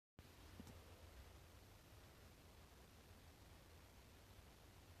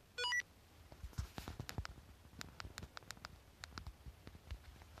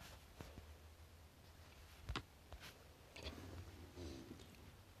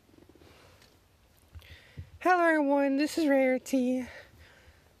Hello everyone, this is Rarity.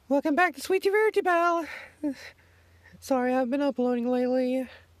 Welcome back to Sweetie Rarity Bell. Sorry, I've been uploading lately.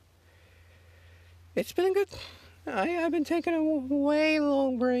 It's been a good... I've been taking a way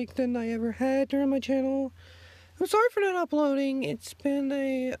long break than I ever had during my channel. I'm sorry for not uploading. It's been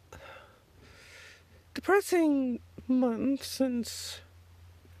a depressing month since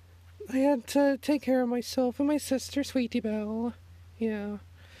I had to take care of myself and my sister, Sweetie Belle. Yeah.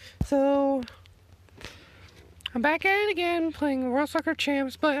 So... I'm back at it again, playing World Soccer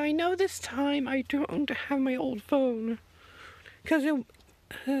Champs, but I know this time I don't have my old phone, because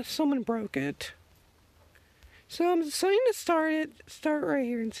someone broke it. So I'm deciding to start right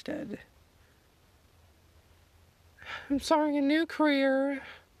here instead. I'm starting a new career,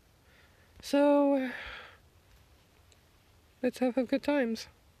 so let's have good times.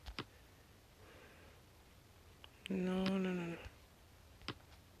 No. No.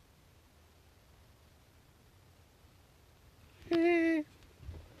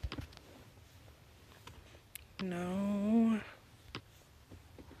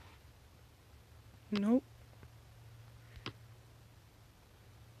 Nope.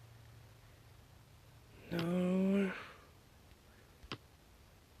 No.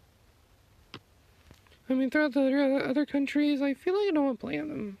 I mean, throughout the other countries, I feel like I don't want to play on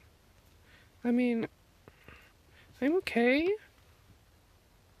them. I mean, I'm okay.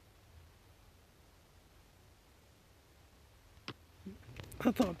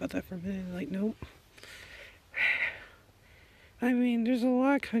 I thought about that for a minute, like, nope. I mean, there's a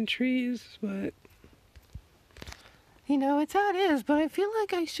lot of countries, but... You know, it's how it is, but I feel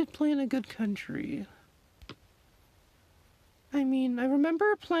like I should play in a good country. I mean, I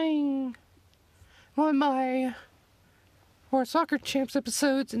remember playing one of my World Soccer Champs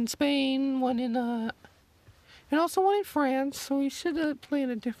episodes in Spain, one in, and also one in France, so we should play in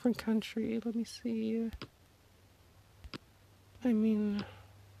a different country. Let me see. I mean...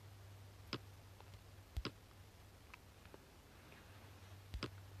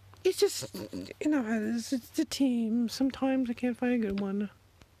 It's just, you know how it is, it's the team. Sometimes I can't find a good one.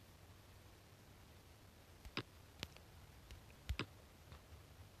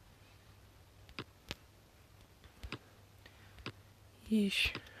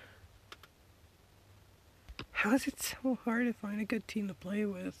 Yeesh. How is it so hard to find a good team to play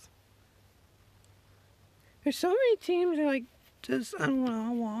with? There's so many teams that like, just, I don't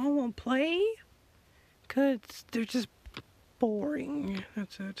know, I won't play. Cause they're just boring.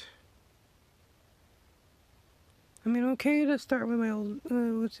 That's it. I mean, okay to start with my old,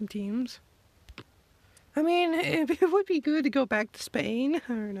 with some teams. I mean, it would be good to go back to Spain.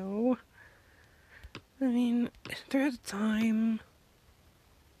 I don't know. I mean, there's time.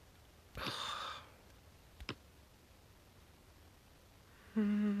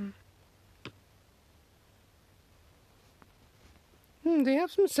 They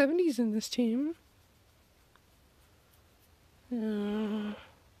have some 70s in this team. I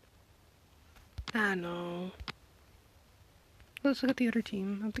know. Let's look at the other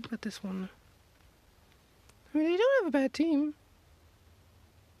team. I'll think about this one. I mean, they don't have a bad team.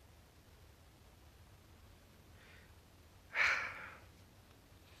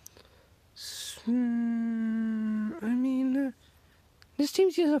 I mean, this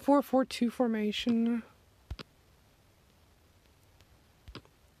team's using a 4-4-2 formation.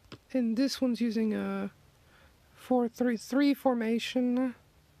 And this one's using a 4-3-3 formation.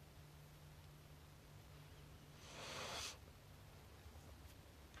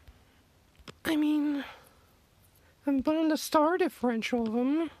 I mean, but on the star differential of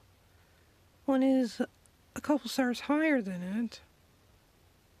them, one is a couple stars higher than it.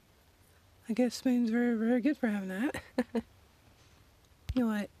 I guess Spain's very, very good for having that. You know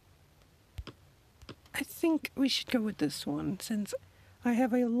what? I think we should go with this one, since I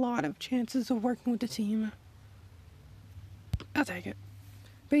have a lot of chances of working with the team. I'll take it.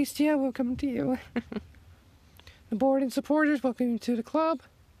 Bastia, welcome to you. The board and supporters, welcome you to the club.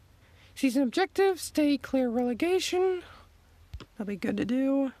 Season objective, stay clear relegation. That'll be good to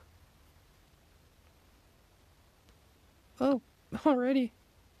do. Oh, already.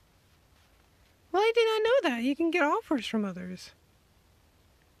 Well, I did not know that. You can get offers from others.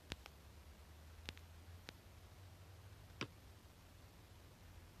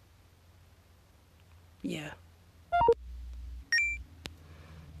 Yeah.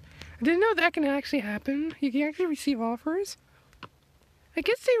 I didn't know that can actually happen. You can actually receive offers. I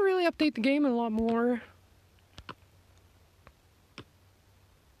guess they really update the game a lot more.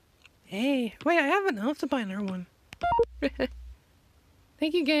 Hey, wait, I have enough to buy another one.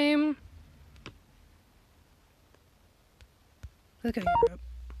 Thank you, game. Look at Europe.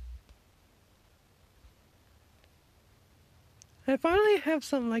 I finally have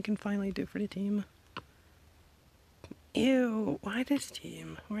something I can finally do for the team. Ew, why this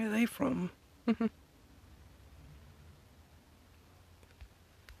team? Where are they from?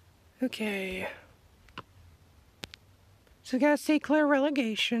 Okay. So we gotta stay clear of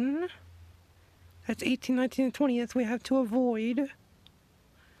relegation. That's 18, 19, and 20th we have to avoid.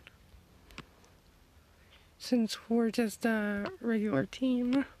 Since we're just a regular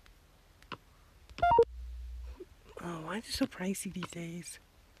team. Oh, why is it so pricey these days?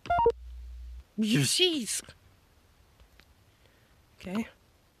 Jeez! Okay.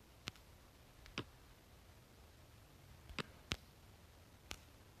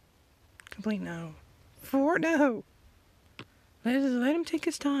 Complete now. No! Let him take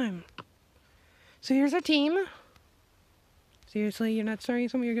his time. So here's our team. Seriously, you're not starting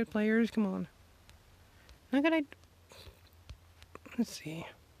some of your good players? Come on. Not gonna... Let's see.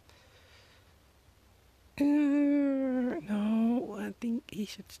 No, I think he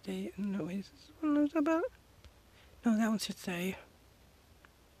should stay. No, is this one knows about? No, that one should stay.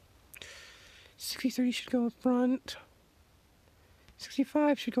 60-30 should go up front.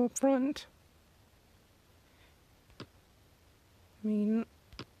 65 should go up front. I mean...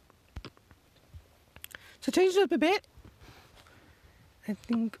 So change it up a bit.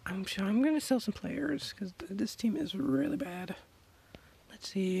 I'm sure I'm going to sell some players, because this team is really bad. Let's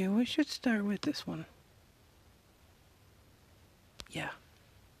see, we should start with this one. Yeah.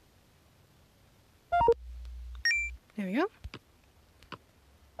 There we go.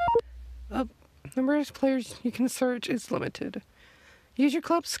 Number of players you can search is limited. Use your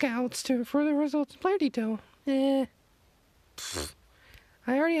club scouts to further results in player detail. I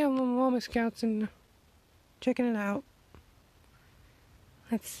already have all my scouts and checking it out.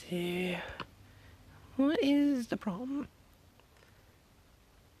 Let's see. What is the problem?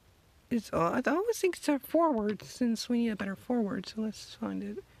 I always think it's our forward, since we need a better forward, so let's find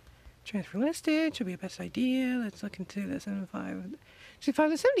it. Transfer listed should be a best idea. Let's look into the 75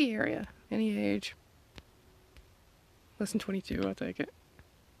 to 70 area. Any age. Less than 22, I'll take it.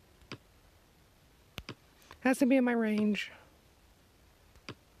 Has to be in my range.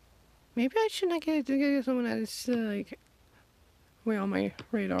 Maybe I should not get someone that is like way on my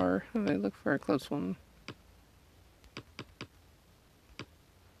radar. I look for a close one.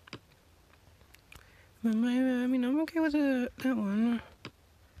 I mean, I'm okay with that one.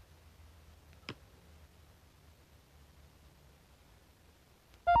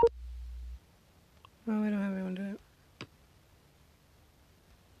 Oh, I don't have anyone to do it.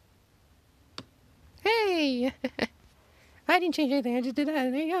 Hey! I didn't change anything, I just did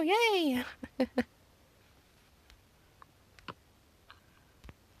that. There you go, yay!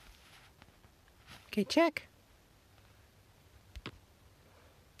 Okay, check.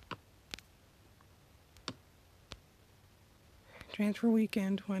 Transfer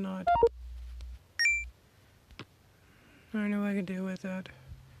weekend, why not? I don't know what I can do with that.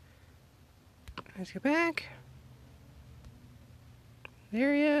 Let's go back.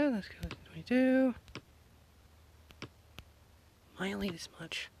 Area, let's go to 22. Might only this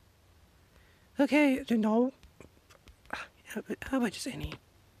much. Okay, no. How about just any?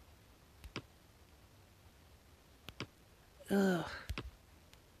 Ugh.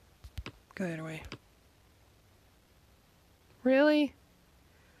 Go the other way. Really?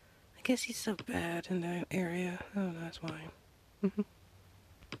 I guess he's so bad in that area. Oh, that's why. I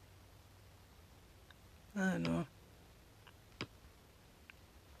don't know.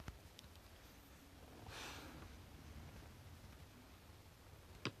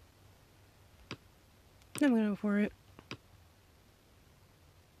 I'm gonna go for it.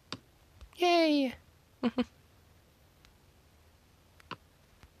 Yay!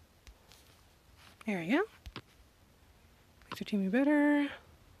 There we go. Makes your team better.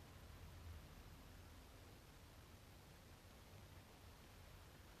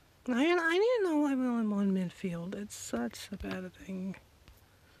 I need to know why I'm on midfield. It's such a bad thing.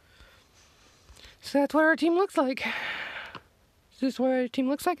 So that's what our team looks like. Is this what our team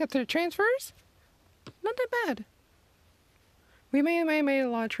looks like after the transfers? Not that bad. We may have made a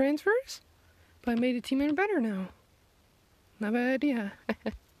lot of transfers, but I made the team even better now. Not a bad idea.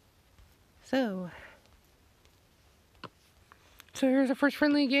 So here's our first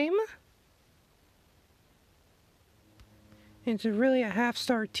friendly game. It's really a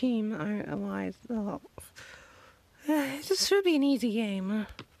half-star team. I lied. Oh. This should be an easy game.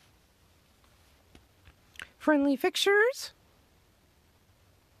 Friendly fixtures.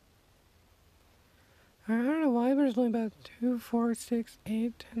 I don't know why, but there's only about 2, 4, 6,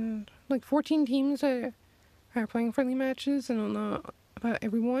 8, 10, like 14 teams that are playing friendly matches. I don't know about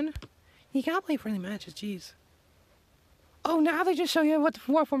everyone. You gotta play friendly matches, jeez. Oh, now they just show you what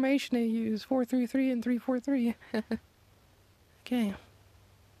formation they use. 4-3-3 and 3-4-3. Okay.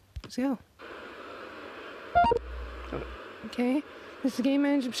 Let's go. Okay. This is the game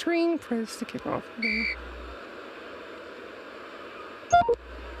management screen. Press to kick off the game.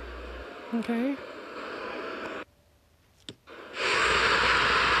 Okay.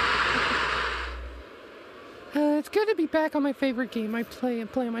 It's good to be back on my favorite game I play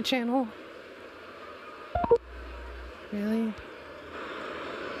on my channel. Really?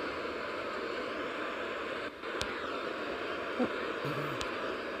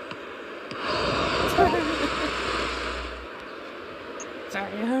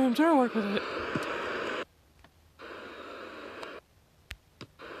 Sorry, I'm trying to work with it.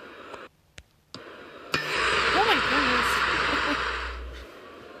 Oh my goodness.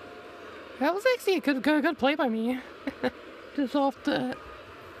 That was actually a good play by me. Just off the...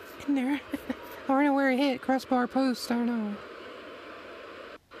 in there. I don't know where it hit. Crossbar, post, I don't know.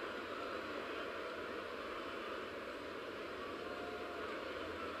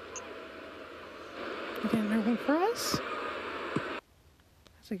 Okay, another one for us.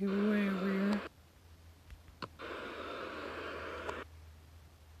 That's like way over here.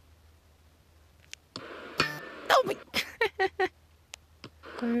 Oh my...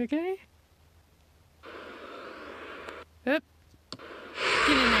 Okay. Yep. Get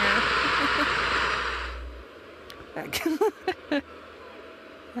in there.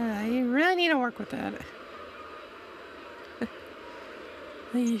 You really need to work with that.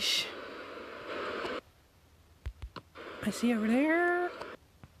 Leash. I see over there.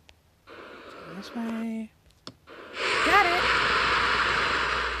 So this way. Got it!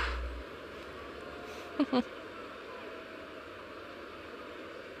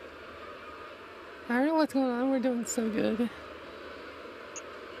 I don't know what's going on. We're doing so good.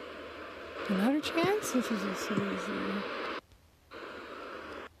 Another chance? This is just so easy.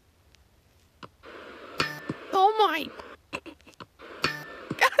 Oh my!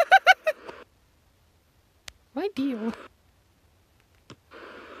 My deal.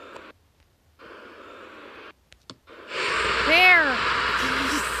 There!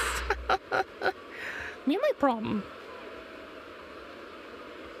 Me and my problem.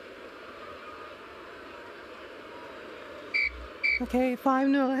 Okay,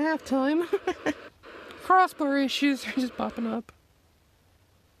 5-0 at halftime. Crossbar issues are just popping up.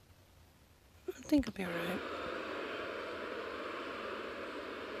 I think I'll be alright.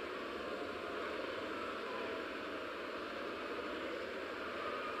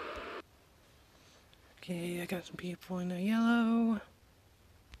 Okay, I got some people in the yellow.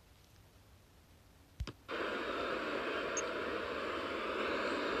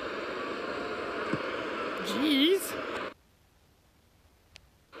 Jeez.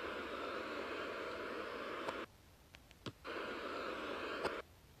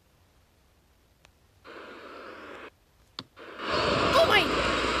 Oh my!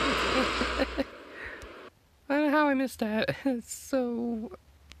 I don't know how I missed that. That's so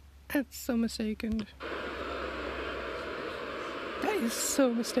mistaken. That is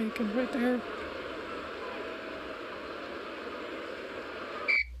so mistaken right there.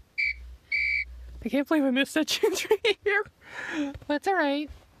 I can't believe I missed that chance right here. But it's alright.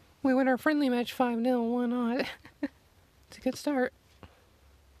 We win our friendly match 5-0. Why not? It's a good start.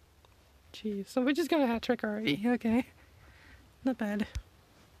 Jeez. So we just got a hat trick already. Okay. Not bad.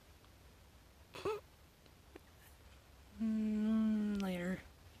 Later.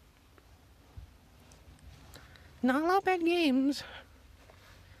 Not a lot of bad games.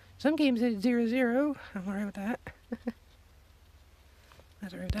 Some games hit 0-0. I'm alright with that.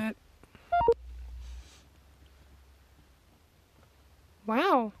 That's alright with that.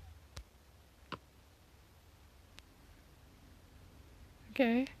 Wow.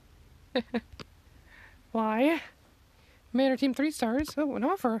 Okay. Why? Made our team 3 stars. Oh, an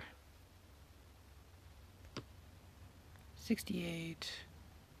offer. 68.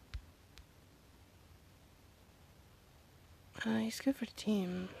 He's good for the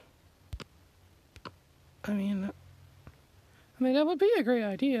team. I mean, that would be a great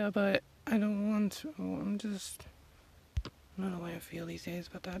idea, but I don't want to. I don't know how I feel these days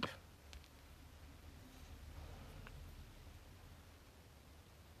about that.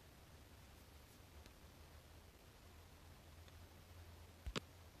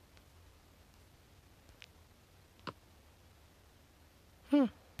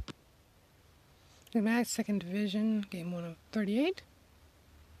 The Max second division, game 1 of 38.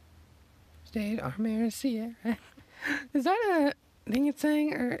 Stayed Armor Sierra. Is that a thing it's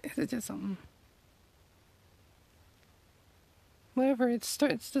saying, or is it just something? Whatever, it's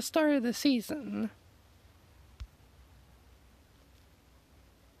the start of the season.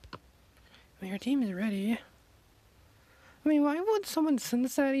 I mean, our team is ready. I mean, why would someone send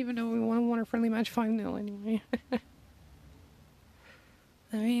us that even though we won a friendly match 5-0 anyway?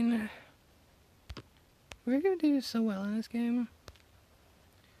 I mean, we're gonna do so well in this game.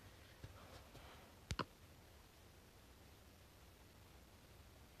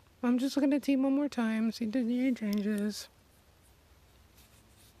 I'm just looking at the team one more time, see if there's any changes.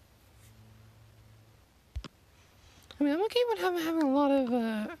 I mean, I'm okay with having a lot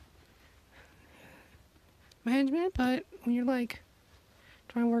of management, but when you're like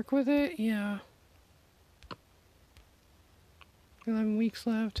trying to work with it, yeah. 11 weeks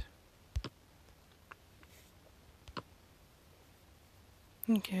left.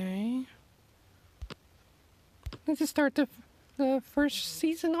 Okay. Let's just start the first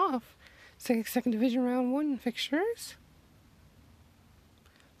season off. Second Division Round 1 fixtures.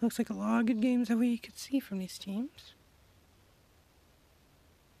 Looks like a lot of good games that we could see from these teams.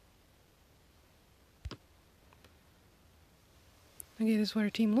 Okay, this is what our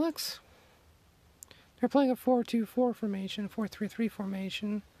team looks. They're playing a 4-2-4 formation, 4-3-3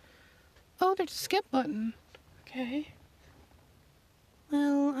 formation. Oh, there's a skip button. Okay.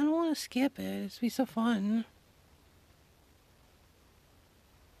 Well, I don't want to skip it. It'd be so fun.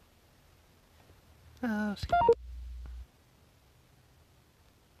 Oh, skip it.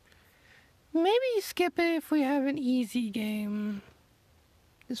 Maybe skip it if we have an easy game.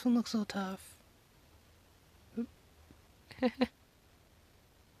 This one looks so tough.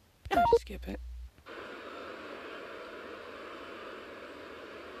 I'll just skip it.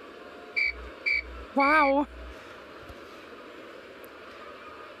 Wow.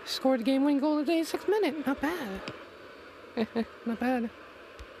 Scored the game-winning goal of the 86th minute. Not bad. Not bad.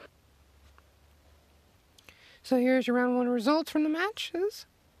 So here's your round 1 results from the matches.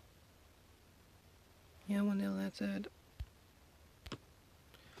 Yeah, 1-0, that's it.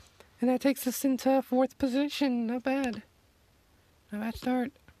 And that takes us into 4th position. Not bad. Not bad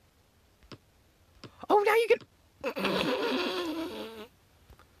start. Oh, now you can...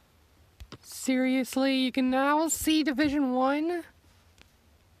 Seriously, you can now see Division 1?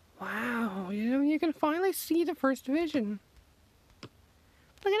 Wow, you can finally see the 1st division.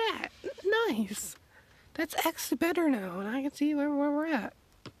 Look at that. Nice. That's actually better now, and I can see where we're at.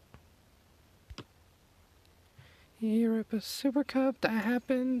 Europa Super Cup, that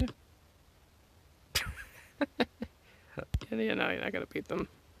happened. You're not gonna beat them.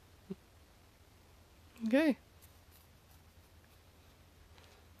 Okay.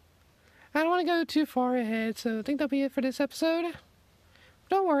 I don't want to go too far ahead, so I think that'll be it for this episode.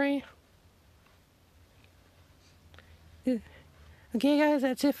 Don't worry. Okay, guys,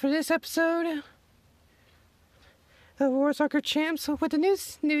 that's it for this episode of World Soccer Champs with the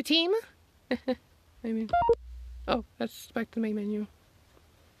new team. I mean, oh, that's back to the main menu.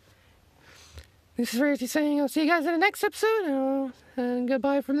 This is Rarity saying I'll see you guys in the next episode. And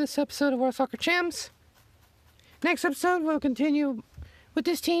goodbye from this episode of World Soccer Champs. Next episode, we'll continue with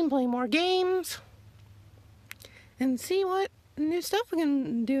this team, play more games, and see what new stuff we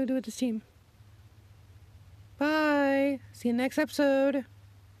can do with this team. Bye. See you next episode.